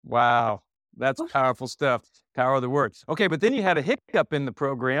Wow. That's powerful stuff. Power of the word. Okay, but then you had a hiccup in the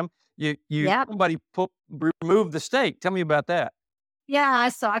program. Yep. Somebody removed the stake. Tell me about that. Yeah.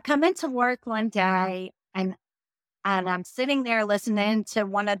 So I come into work one day and I'm sitting there listening to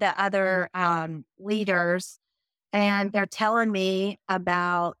one of the other leaders, and they're telling me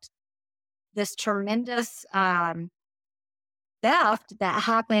about this tremendous theft that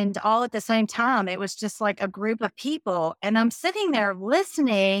happened all at the same time. It was just like a group of people. And I'm sitting there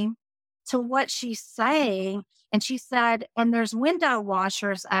listening to what she's saying. And she said, and there's window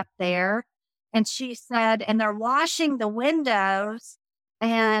washers up there. And she said, and they're washing the windows.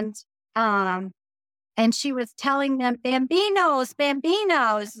 And um, and she was telling them bambinos,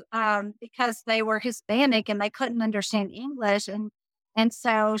 bambinos, because they were Hispanic and they couldn't understand English. And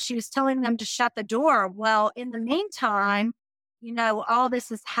so she was telling them to shut the door. Well, in the meantime, all this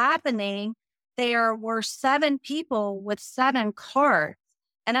is happening. There were 7 people with 7 carts.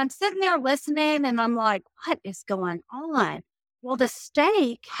 And I'm sitting there listening and I'm like, what is going on? Well, the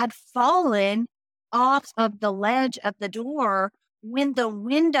stake had fallen off of the ledge of the door when the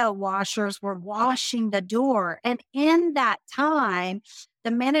window washers were washing the door. And in that time, the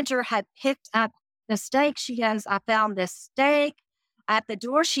manager had picked up the steak. She goes, I found this steak at the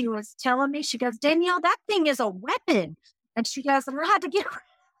door. She was telling me, she goes, Danielle, that thing is a weapon. And she goes, I had to get rid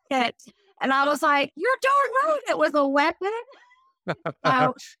of it. And I was like, you're darn right, it was a weapon.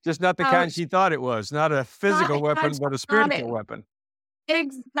 So, Just not the so kind she thought it was. Not a not physical the kind weapon, she but a thought spiritual weapon.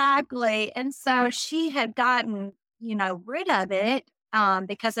 exactly. And so she had gotten, rid of it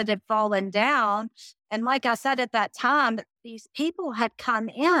because it had fallen down. And like I said at that time, these people had come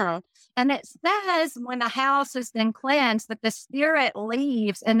in. And it says when a house has been cleansed, that the spirit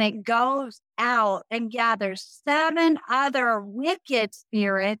leaves and it goes out and gathers 7 other wicked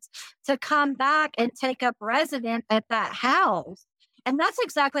spirits to come back and take up residence at that house. And that's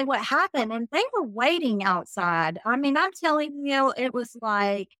exactly what happened. And they were waiting outside. I mean, I'm telling you, it was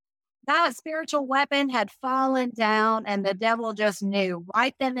like that spiritual weapon had fallen down, and the devil just knew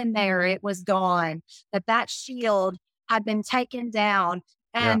right then and there it was gone, that shield had been taken down.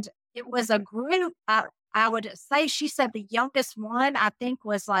 Yeah. And it was a group. I would say she said the youngest one, I think,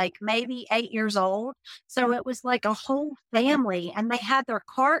 was like maybe 8 years old. So it was like a whole family, and they had their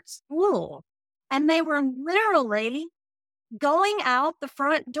carts full. And they were literally going out the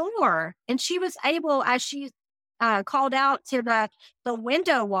front door. And she was able, as she called out to the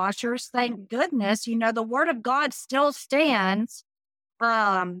window washers, thank goodness, the word of God still stands.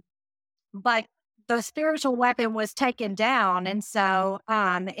 But the spiritual weapon was taken down. And so,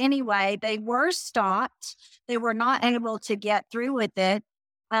 anyway, they were stopped. They were not able to get through with it.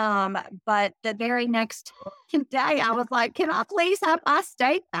 But the very next day, I was like, can I please have my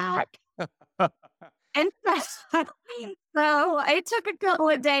steak back? And so it took a couple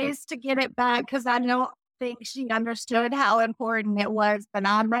of days to get it back because I don't think she understood how important it was. But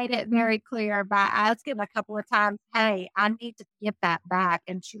I made it very clear by asking a couple of times, hey, I need to get that back.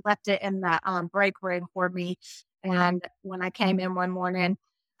 And she left it in the break room for me. And when I came in one morning,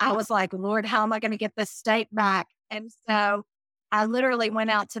 I was like, Lord, how am I going to get this steak back? And so I literally went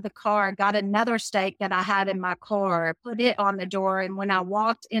out to the car, got another steak that I had in my car, put it on the door. And when I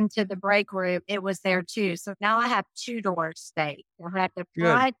walked into the break room, it was there too. So now I have 2 door steak. I have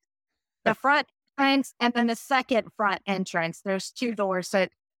Good. the front entrance, and then the second front entrance. There's 2 doors to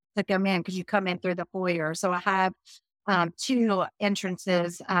come in because you come in through the foyer. So I have 2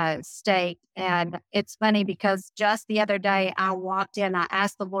 entrances staked. And it's funny because just the other day I walked in, I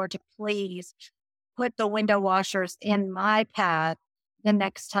asked the Lord to please put the window washers in my path the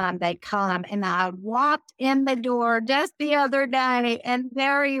next time they come. And I walked in the door just the other day, and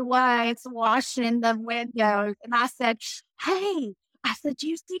there he was washing the windows. And I said, hey, do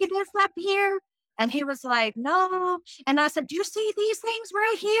you see this up here? And he was like, no. And I said, do you see these things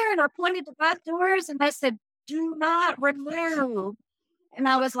right here? And I pointed to both doors, and I said, do not remove. And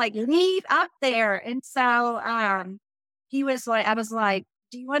I was like, leave up there. And so he was like, I was like,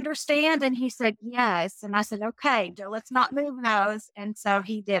 do you understand? And he said, yes. And I said, okay, let's not move those. And so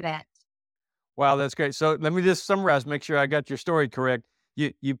he didn't. Wow, that's great. So let me just summarize, make sure I got your story correct.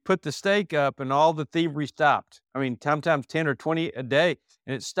 You put the stake up and all the thievery stopped. I mean, sometimes 10 or 20 a day,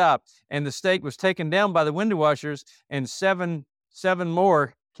 and it stopped. And the stake was taken down by the window washers, and seven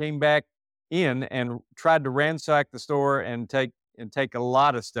more came back in and tried to ransack the store and take a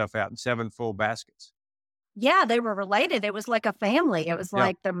lot of stuff out in 7 full baskets. Yeah, they were related. It was like a family. It was Yeah.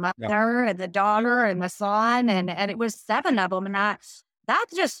 like the Yeah. mother and the daughter and the son, and it was 7 of them. And that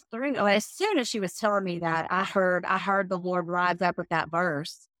just threw. As soon as she was telling me that, I heard the Lord rise up with that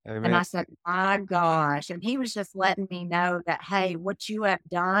verse. And Amen. I said, my gosh. And he was just letting me know that, hey, what you have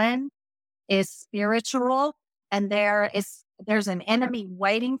done is spiritual and there's an enemy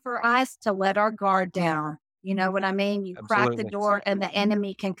waiting for us to let our guard down. You know what I mean? You crack the Absolutely. door and the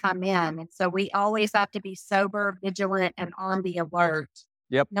enemy can come in. And so we always have to be sober, vigilant, and on the alert,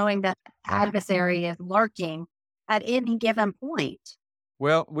 Yep. knowing that the adversary is lurking at any given point.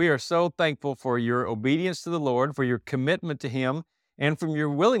 Well, we are so thankful for your obedience to the Lord, for your commitment to Him, and from your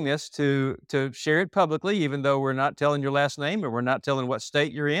willingness to share it publicly, even though we're not telling your last name, and we're not telling what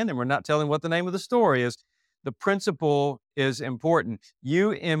state you're in, and we're not telling what the name of the story is. The principle is important.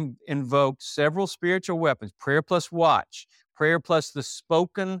 You invoked several spiritual weapons: prayer plus watch, prayer plus the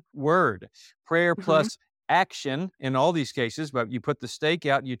spoken word, prayer Mhm, plus action in all these cases. But you put the stake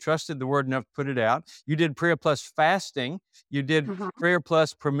out, you trusted the word enough to put it out. You did prayer plus fasting. You did mhm, prayer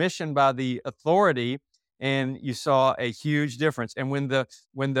plus permission by the authority, and you saw a huge difference. And when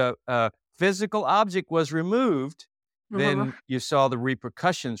the physical object was removed, mhm. then you saw the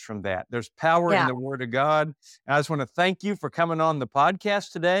repercussions from that. There's power in Yeah, the Word of God. And I just want to thank you for coming on the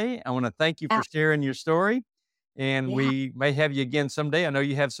podcast today. I want to thank you yeah, for sharing your story. And yeah, we may have you again someday. I know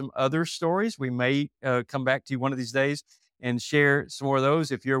you have some other stories. We may come back to you one of these days and share some more of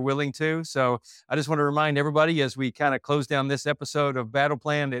those if you're willing to. So I just want to remind everybody as we kind of close down this episode of Battle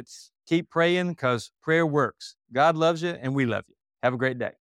Plan, it's keep praying because prayer works. God loves you and we love you. Have a great day.